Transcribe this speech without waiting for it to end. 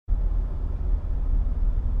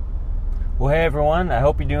Well, hey everyone, I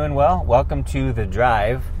hope you're doing well. Welcome to The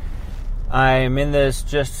Drive. I'm in this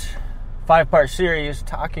just 5-part series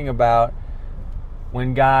talking about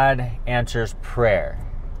when God answers prayer.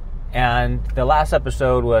 And the last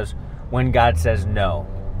episode was when God says no.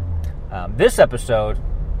 This episode,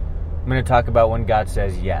 I'm going to talk about when God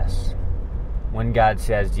says yes. When God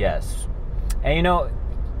says yes. And you know,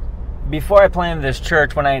 before I planted this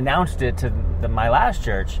church, when I announced it to my last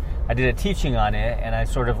church, I did a teaching on it, and I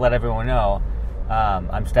sort of let everyone know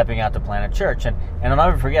I'm stepping out to plant a church. And I'll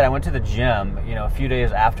never forget, I went to the gym, a few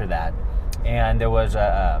days after that, and there was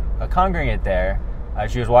a congregant there.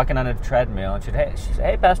 She was walking on a treadmill, and she said,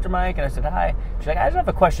 hey, Pastor Mike. And I said, hi. She's like, I just have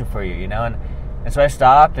a question for you, And so I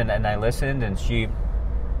stopped, and I listened, and she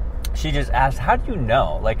just asked, how do you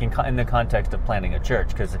know, like in the context of planting a church?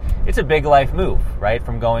 Because it's a big life move, right?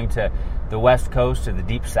 From going to the West Coast to the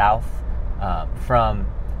Deep South, from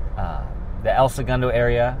the El Segundo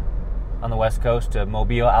area on the West Coast to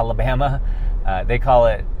Mobile, Alabama. They call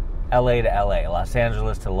it LA to LA, Los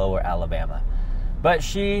Angeles to Lower Alabama. But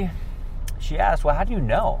she asked, well, how do you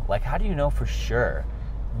know? Like, how do you know for sure?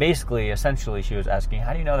 Basically, essentially, she was asking,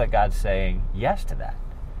 how do you know that God's saying yes to that?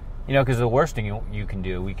 Because the worst thing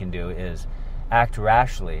we can do is act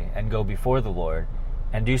rashly and go before the Lord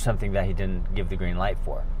and do something that He didn't give the green light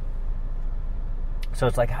for. So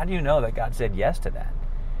it's like, how do you know that God said yes to that?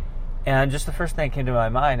 And just the first thing that came to my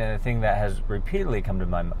mind, and the thing that has repeatedly come to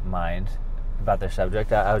my mind about this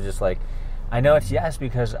subject, I was just like, I know it's yes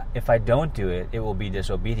because if I don't do it, it will be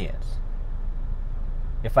disobedience.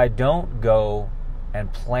 If I don't go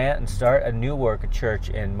and plant and start a new work, a church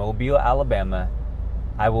in Mobile, Alabama,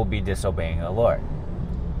 I will be disobeying the Lord.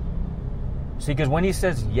 See, because when He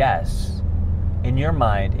says yes, in your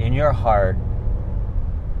mind, in your heart,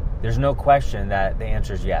 there's no question that the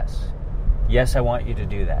answer is yes. Yes, I want you to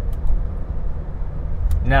do that.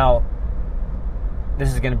 Now,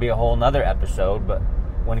 this is going to be a whole nother episode, but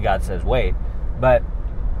when God says wait. But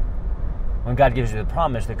when God gives you the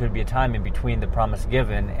promise, there could be a time in between the promise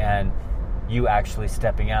given and you actually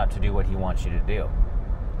stepping out to do what He wants you to do.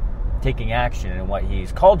 Taking action in what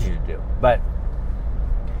He's called you to do. But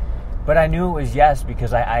I knew it was yes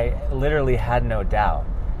because I literally had no doubt.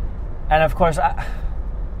 And of course,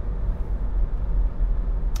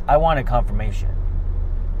 I wanted confirmation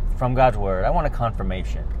from God's Word. I want a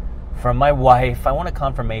confirmation from my wife. I want a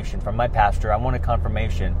confirmation from my pastor. I want a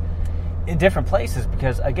confirmation in different places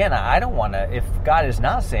because, again, I don't want to, if God is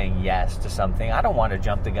not saying yes to something, I don't want to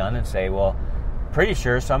jump the gun and say, well, pretty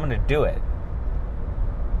sure, so I'm going to do it.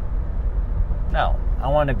 No, I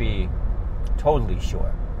want to be totally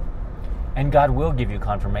sure. And God will give you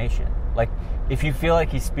confirmation. Like, if you feel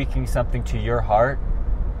like He's speaking something to your heart,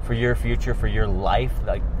 for your future, for your life,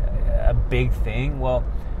 like a big thing, well,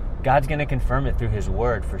 God's going to confirm it through His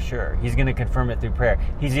Word for sure. He's going to confirm it through prayer.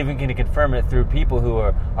 He's even going to confirm it through people who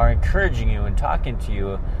are encouraging you and talking to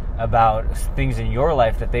you about things in your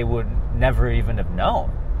life that they would never even have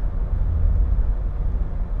known.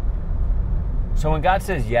 So when God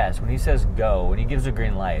says yes, when He says go, when He gives a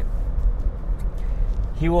green light,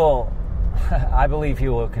 He will, I believe He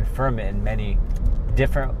will confirm it in many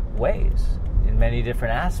different ways, in many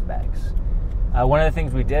different aspects. One of the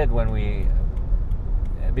things we did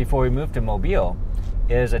before we moved to Mobile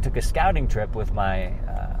is I took a scouting trip with my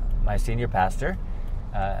senior pastor.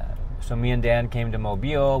 So me and Dan came to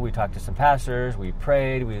Mobile. We talked to some pastors. We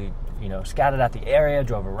prayed. We scouted out the area,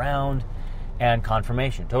 drove around, and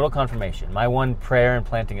confirmation, total confirmation. My one prayer in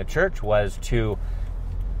planting a church was to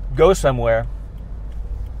go somewhere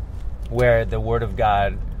where the Word of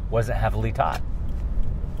God wasn't heavily taught.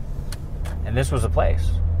 And this was a place.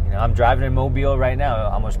 I'm driving in Mobile right now,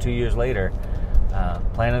 almost 2 years later,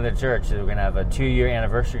 planning the church. We're going to have a 2-year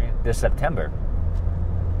anniversary this September.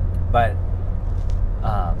 But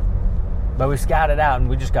we scouted out and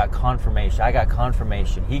we just got confirmation. I got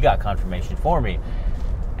confirmation. He got confirmation for me.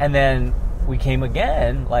 And then we came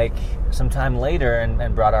again, like sometime later,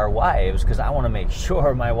 and brought our wives because I want to make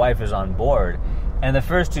sure my wife is on board. And the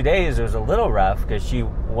first 2 days it was a little rough because she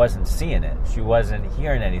wasn't seeing it. She wasn't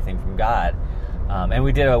hearing anything from God. And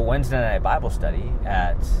we did a Wednesday night Bible study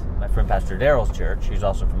at my friend Pastor Daryl's church. He's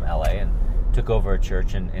also from LA and took over a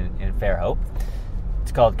church in Fairhope.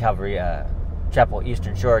 It's called Calvary Chapel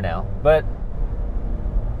Eastern Shore now. But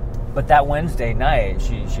that Wednesday night,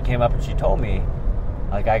 she came up and she told me,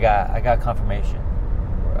 like, I got confirmation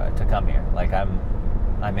to come here. Like,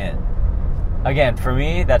 I'm in. Again, for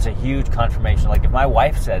me, that's a huge confirmation. Like, if my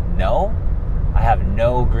wife said no, I have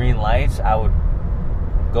no green lights, I would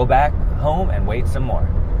go back home and wait some more.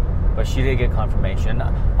 But she did get confirmation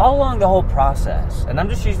all along the whole process. And I'm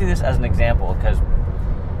just using this as an example because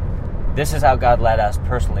This is how God led us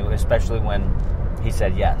personally, especially when he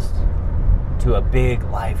said yes to a big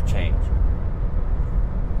life change.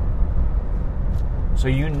 So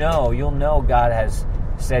you'll know God has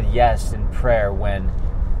said yes in prayer when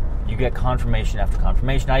you get confirmation after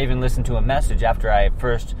confirmation. I even listened to a message after I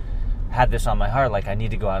first had this on my heart, like I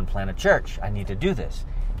need to go out and plant a church. I need to do this.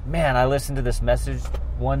 Man, I listened to this message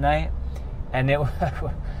one night, and it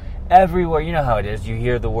everywhere, you know how it is. You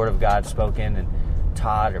hear the word of God spoken and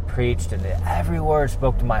taught or preached, and every word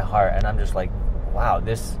spoke to my heart, and I'm just like, wow,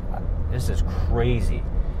 this is crazy.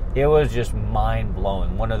 It was just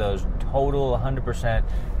mind-blowing. One of those total 100%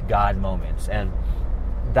 God moments. And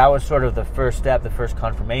that was sort of the first step, the first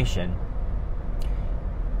confirmation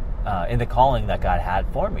in the calling that God had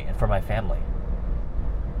for me and for my family.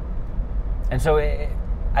 And so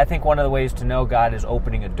I think one of the ways to know God is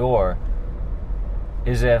opening a door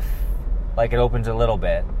is if, like, it opens a little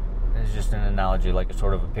bit. It's just an analogy, like a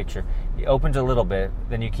sort of a picture. It opens a little bit,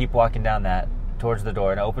 then you keep walking down that towards the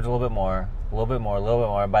door, and it opens a little bit more, a little bit more, a little bit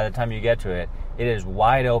more, and by the time you get to it, it is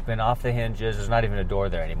wide open, off the hinges. There's not even a door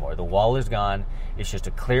there anymore. The wall is gone. It's just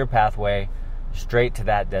a clear pathway straight to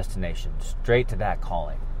that destination, straight to that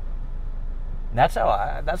calling. And that's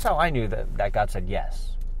how I knew that God said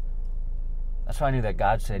yes. That's how I knew that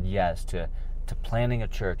God said yes to planting a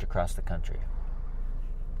church across the country.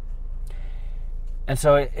 And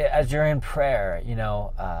so as you're in prayer,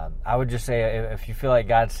 I would just say if you feel like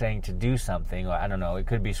God's saying to do something, or I don't know, it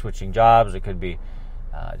could be switching jobs, it could be,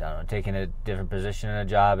 taking a different position in a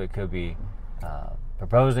job, it could be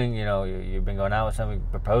proposing, you've been going out with somebody,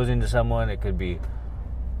 proposing to someone, it could be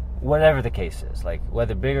whatever the case is, like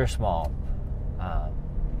whether big or small.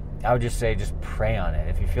 I would just say just pray on it.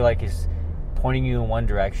 If you feel like he's pointing you in one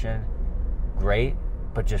direction, great,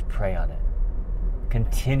 but just pray on it.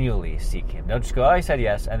 Continually seek him. Don't just go, oh, he said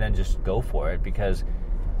yes, and then just go for it, because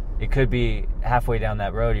it could be halfway down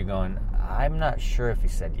that road you're going, I'm not sure if he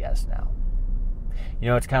said yes now.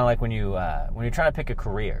 It's kind of like when you're trying to pick a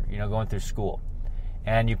career, going through school,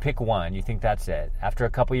 and you pick one, you think that's it. After a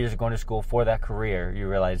couple years of going to school for that career, you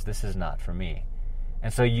realize this is not for me.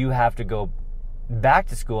 And so you have to go back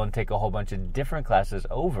to school and take a whole bunch of different classes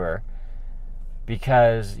over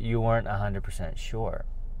because you weren't 100% sure.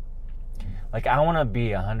 Like, I want to be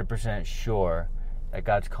 100% sure that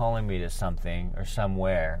God's calling me to something or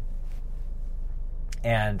somewhere.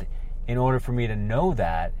 And in order for me to know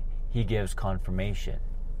that, he gives confirmation.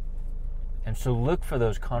 And so look for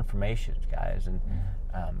those confirmations, guys. And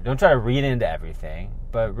don't try to read into everything,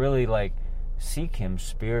 but really, seek him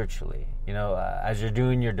spiritually. As you're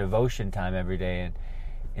doing your devotion time every day and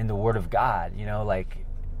in the Word of God,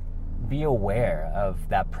 be aware of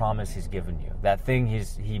that promise he's given you, that thing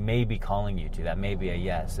he may be calling you to, that may be a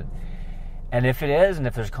yes. And if it is, and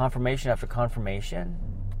if there's confirmation after confirmation,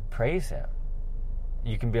 praise him.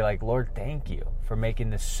 You can be like, Lord, thank you for making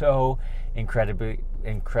this so incredibly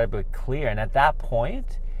clear. And at that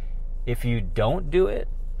point, if you don't do it,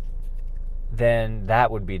 then that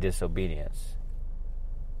would be disobedience.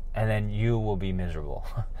 And then you will be miserable.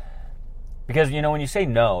 Because, when you say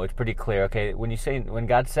no, it's pretty clear. Okay, when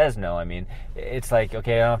God says no, it's like,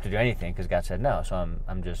 okay, I don't have to do anything because God said no. So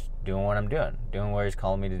I'm just doing what I'm doing where he's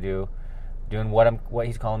calling me to do, doing what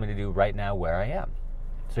he's calling me to do right now where I am.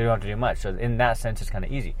 So you don't have to do much. So in that sense, it's kind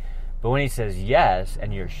of easy. But when he says yes,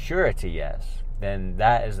 and you're sure it's a yes, then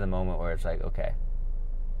that is the moment where it's like, okay,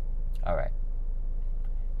 all right,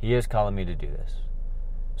 he is calling me to do this.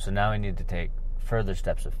 So now I need to take further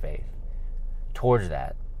steps of faith towards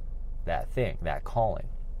that thing, that calling.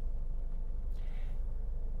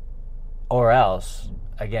 Or else,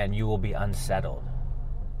 again, you will be unsettled.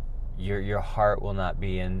 Your heart will not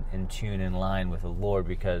be in tune, in line with the Lord,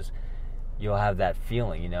 because you'll have that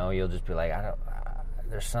feeling, you'll just be like,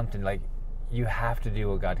 there's something, like, you have to do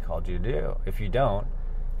what God called you to do. If you don't,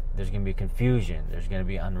 there's going to be confusion, there's going to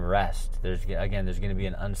be unrest, there's going to be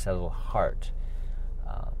an unsettled heart.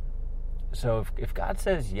 So if God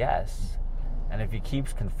says yes, and if he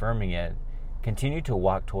keeps confirming it, continue to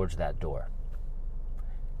walk towards that door.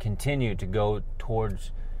 Continue to go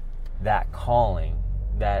towards that calling,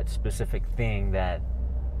 that specific thing that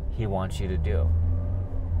he wants you to do.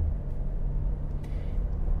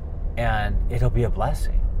 And it'll be a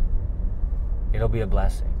blessing. It'll be a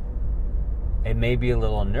blessing. It may be a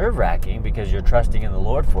little nerve-wracking because you're trusting in the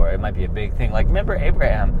Lord for it. It might be a big thing. Like, remember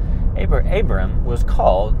Abram was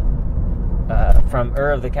called from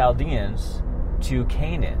Ur of the Chaldeans to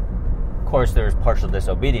Canaan. Of course, there was partial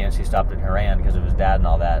disobedience. He stopped in Haran because of his dad and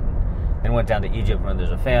all that, and then went down to Egypt when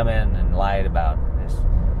there's a famine and lied about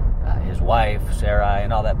his wife Sarai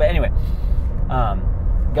and all that. But anyway,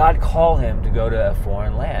 God called him to go to a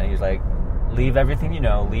foreign land. He's like, leave everything you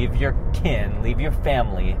know, leave your kin, leave your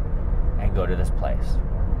family, and go to this place.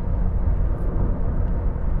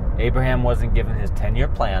 Abraham wasn't given his 10-year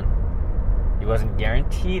plan. He wasn't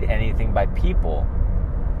guaranteed anything by people,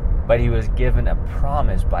 but he was given a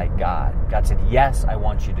promise by God. God said, yes, I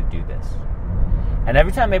want you to do this. And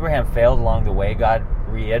every time Abraham failed along the way, God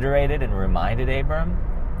reiterated and reminded Abram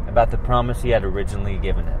about the promise he had originally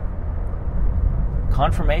given him.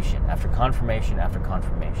 Confirmation after confirmation after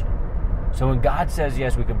confirmation. So when God says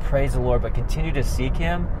yes, we can praise the Lord, but continue to seek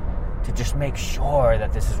him to just make sure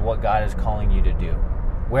that this is what God is calling you to do,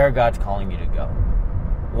 where God's calling you to go,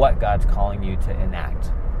 what God's calling you to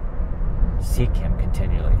enact. Seek him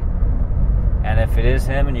continually. And if it is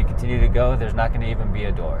him and you continue to go, there's not going to even be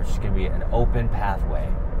a door. It's just going to be an open pathway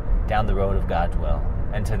down the road of God's will.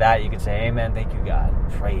 And to that you can say, amen, thank you, God.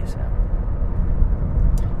 Praise him.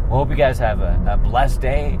 Well, hope you guys have a blessed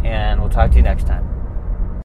day, and we'll talk to you next time.